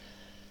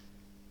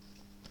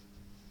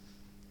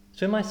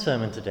So in my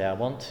sermon today, I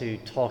want to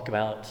talk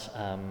about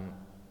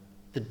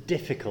the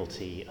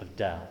difficulty of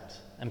doubt,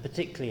 and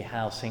particularly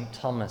how St.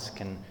 Thomas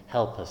can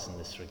help us in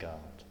this regard.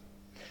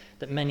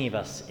 That many of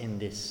us in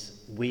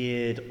this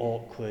weird,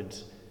 awkward,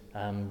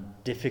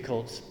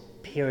 difficult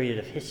period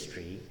of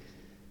history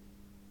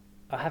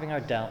are having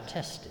our doubt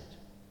tested,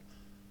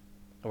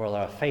 or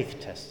our faith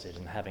tested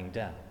and having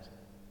doubt.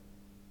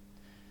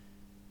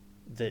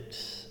 That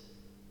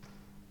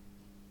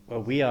where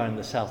we are in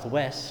the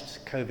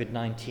southwest,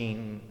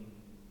 COVID-19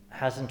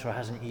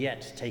 hasn't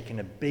yet taken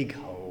a big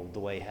hold the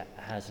way it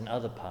has in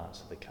other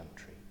parts of the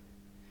country.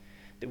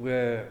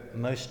 That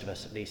most of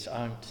us at least,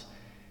 aren't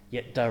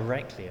yet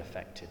directly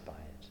affected by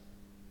it.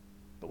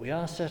 But we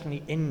are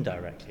certainly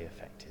indirectly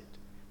affected.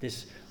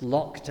 This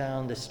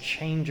lockdown, this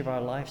change of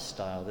our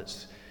lifestyle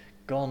that's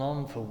gone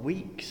on for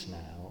weeks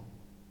now,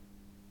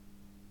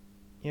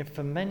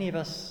 for many of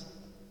us,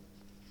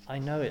 I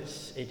know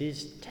it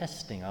is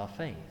testing our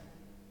faith.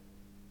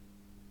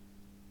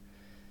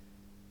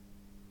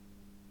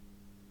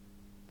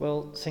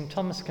 Well, St.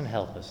 Thomas can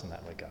help us in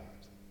that regard.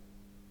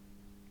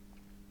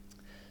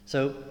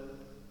 So,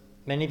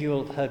 many of you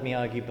will have heard me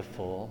argue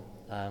before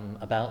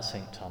about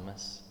St.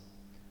 Thomas.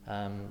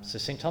 So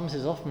St. Thomas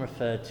is often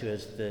referred to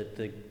as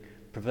the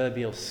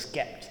proverbial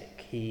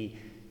skeptic. He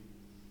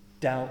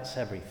doubts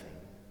everything.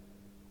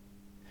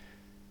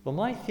 Well,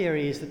 my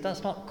theory is that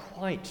that's not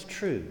quite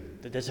true,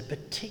 that there's a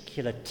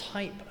particular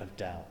type of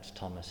doubt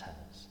Thomas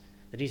has,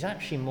 that he's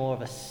actually more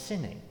of a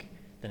cynic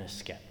than a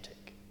skeptic.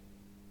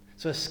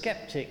 So a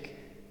skeptic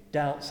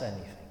doubts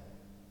anything.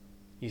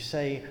 You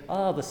say,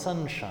 the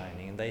sun's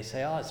shining, and they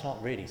say, it's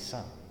not really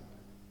sun.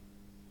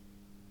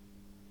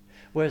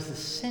 Whereas the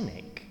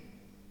cynic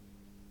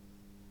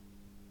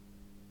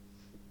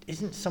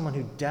isn't someone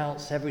who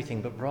doubts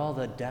everything, but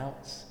rather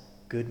doubts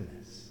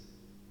goodness.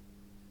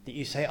 That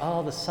you say,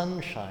 the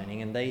sun's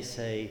shining, and they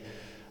say,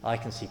 I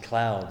can see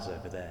clouds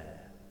over there.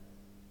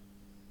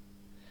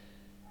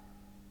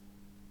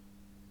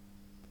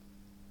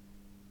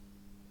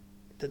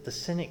 That the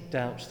cynic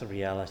doubts the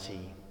reality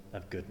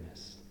of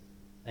goodness.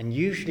 And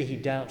usually he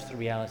doubts the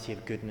reality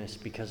of goodness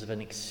because of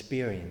an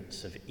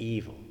experience of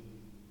evil.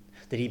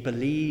 That he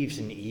believes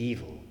in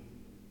evil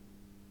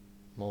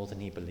more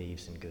than he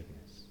believes in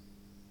goodness,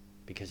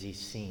 because he's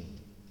seen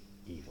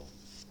evil.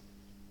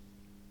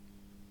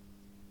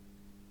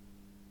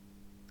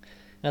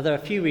 Now, there are a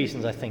few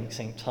reasons I think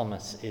St.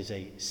 Thomas is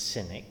a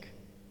cynic.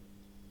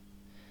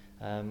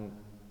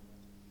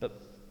 But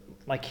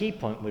my key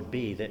point would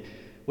be that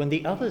when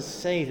the others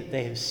say that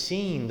they have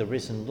seen the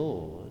risen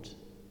Lord,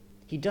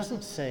 he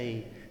doesn't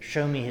say,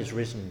 show me his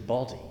risen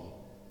body.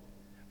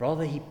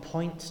 Rather, he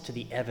points to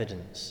the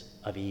evidence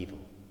of evil.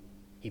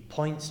 He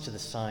points to the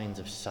signs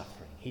of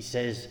suffering. He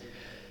says,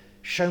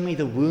 show me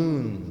the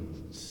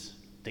wounds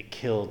that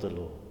killed the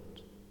Lord.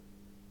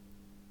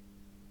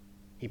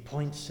 He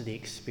points to the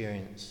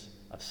experience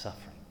of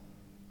suffering,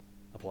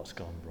 of what's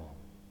gone wrong.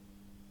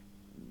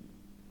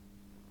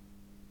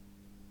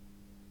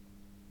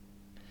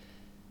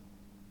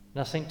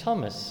 Now, St.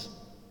 Thomas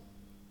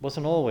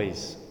wasn't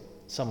always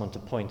someone to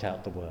point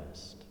out the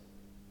worst.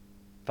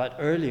 In fact,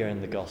 earlier in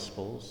the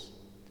Gospels,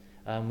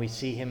 we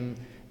see him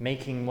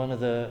making one of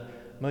the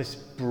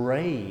most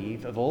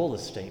brave of all the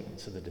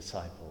statements of the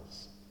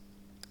disciples.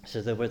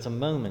 So there was a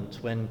moment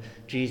when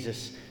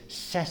Jesus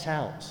set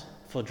out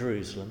for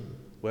Jerusalem,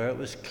 where it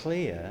was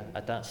clear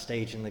at that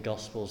stage in the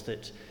Gospels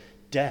that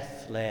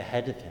death lay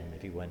ahead of him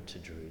if he went to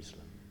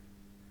Jerusalem.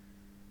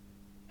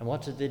 And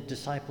what did the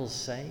disciples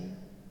say?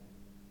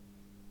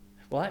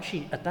 Well,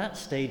 actually, at that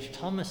stage,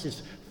 Thomas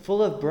is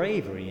full of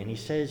bravery, and he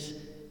says,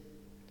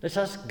 let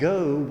us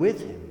go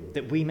with him,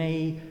 that we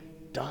may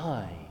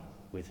die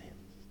with him.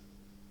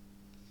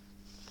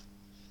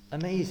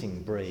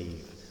 Amazing,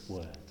 brave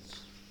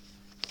words.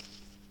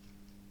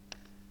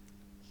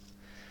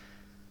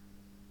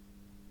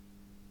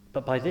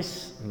 But by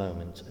this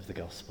moment of the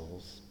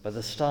Gospels, by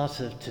the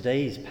start of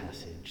today's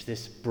passage,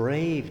 this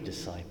brave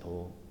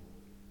disciple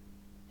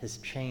has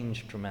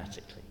changed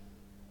dramatically.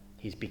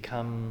 He's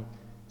become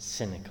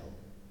cynical.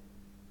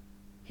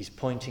 He's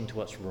pointing to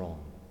what's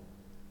wrong.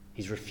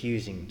 He's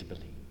refusing to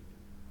believe.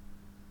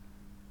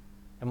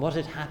 And what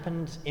had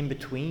happened in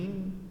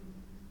between?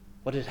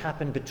 What had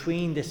happened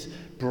between this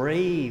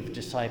brave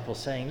disciple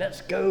saying, let's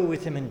go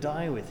with him and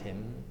die with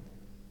him,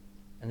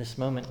 and this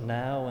moment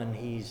now when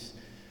he's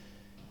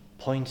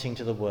pointing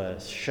to the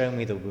worst, show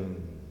me the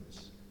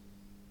wounds?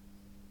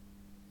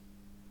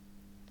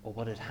 Or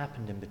what had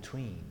happened in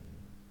between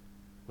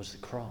was the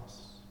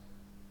cross.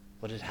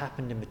 What had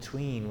happened in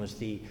between was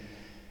the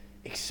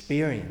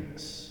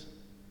experience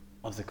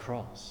of the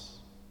cross.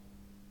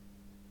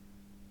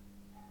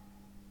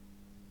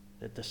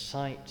 That the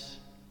sight,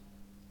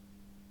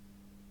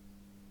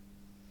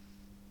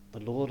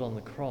 the Lord on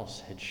the cross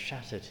had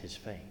shattered his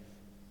faith.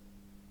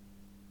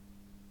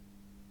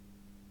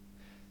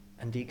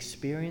 And the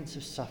experience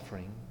of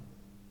suffering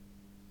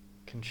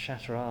can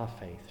shatter our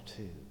faith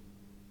too.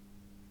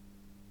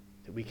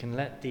 That we can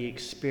let the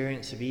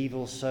experience of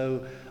evil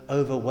so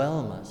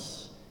overwhelm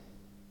us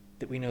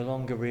that we no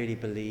longer really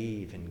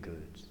believe in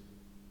good.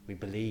 We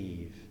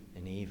believe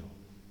in evil.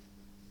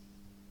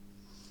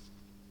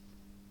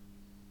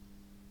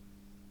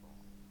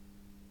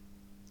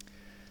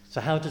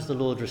 So how does the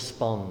Lord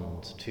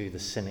respond to the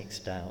cynic's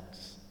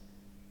doubts?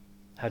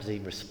 How does he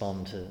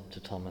respond to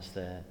Thomas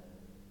there?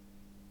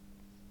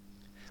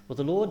 Well,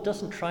 the Lord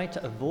doesn't try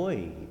to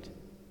avoid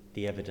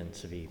the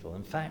evidence of evil.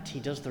 In fact,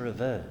 he does the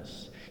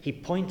reverse. He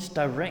points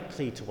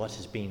directly to what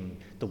has been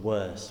the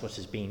worst, what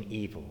has been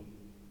evil,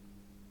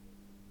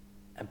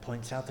 and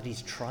points out that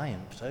he's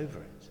triumphed over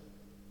it.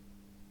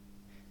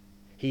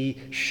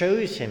 He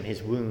shows him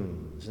his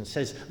wounds and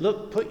says,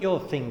 look, put your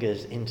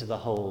fingers into the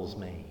holes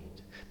made.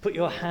 Put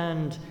your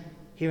hand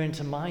here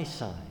into my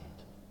side.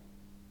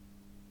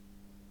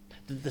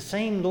 The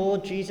same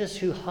Lord Jesus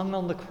who hung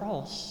on the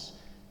cross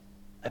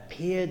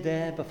appeared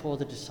there before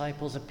the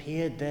disciples,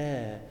 appeared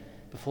there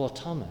before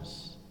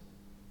Thomas,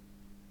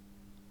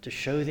 to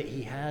show that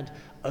he had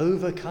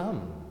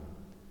overcome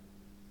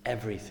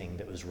everything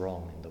that was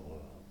wrong in the world.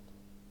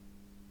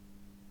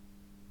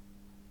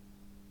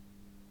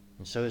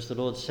 And so as the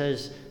Lord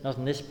says, not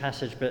in this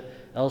passage but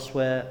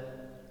elsewhere,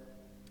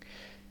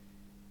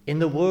 in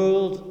the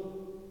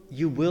world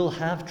you will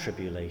have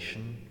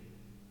tribulation,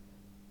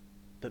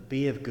 but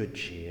be of good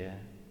cheer,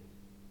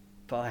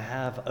 for I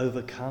have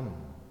overcome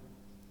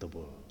the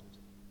world.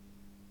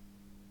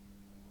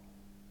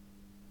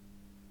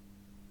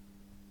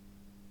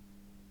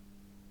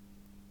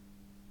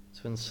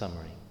 So in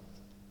summary,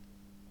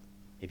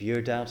 if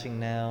you're doubting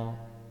now,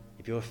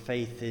 if your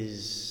faith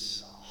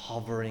is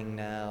hovering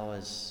now,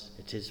 as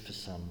it is for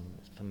some,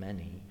 for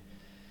many,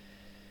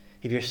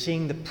 if you're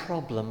seeing the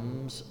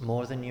problems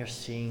more than you're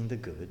seeing the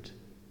good,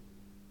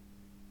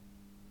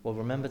 well,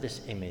 remember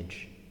this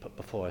image put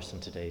before us in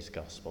today's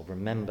gospel.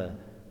 Remember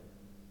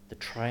the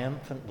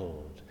triumphant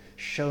Lord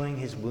showing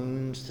his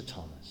wounds to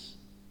Thomas,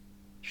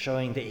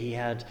 showing that he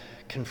had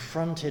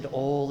confronted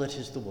all that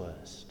is the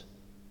worst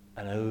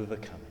and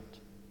overcome it.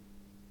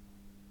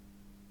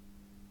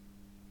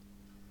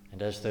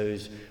 And as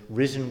those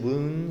risen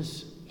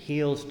wounds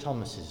healed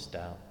Thomas's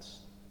doubts,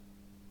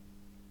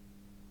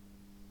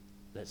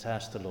 let's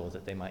ask the Lord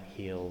that they might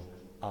heal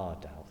our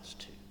doubts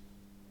too.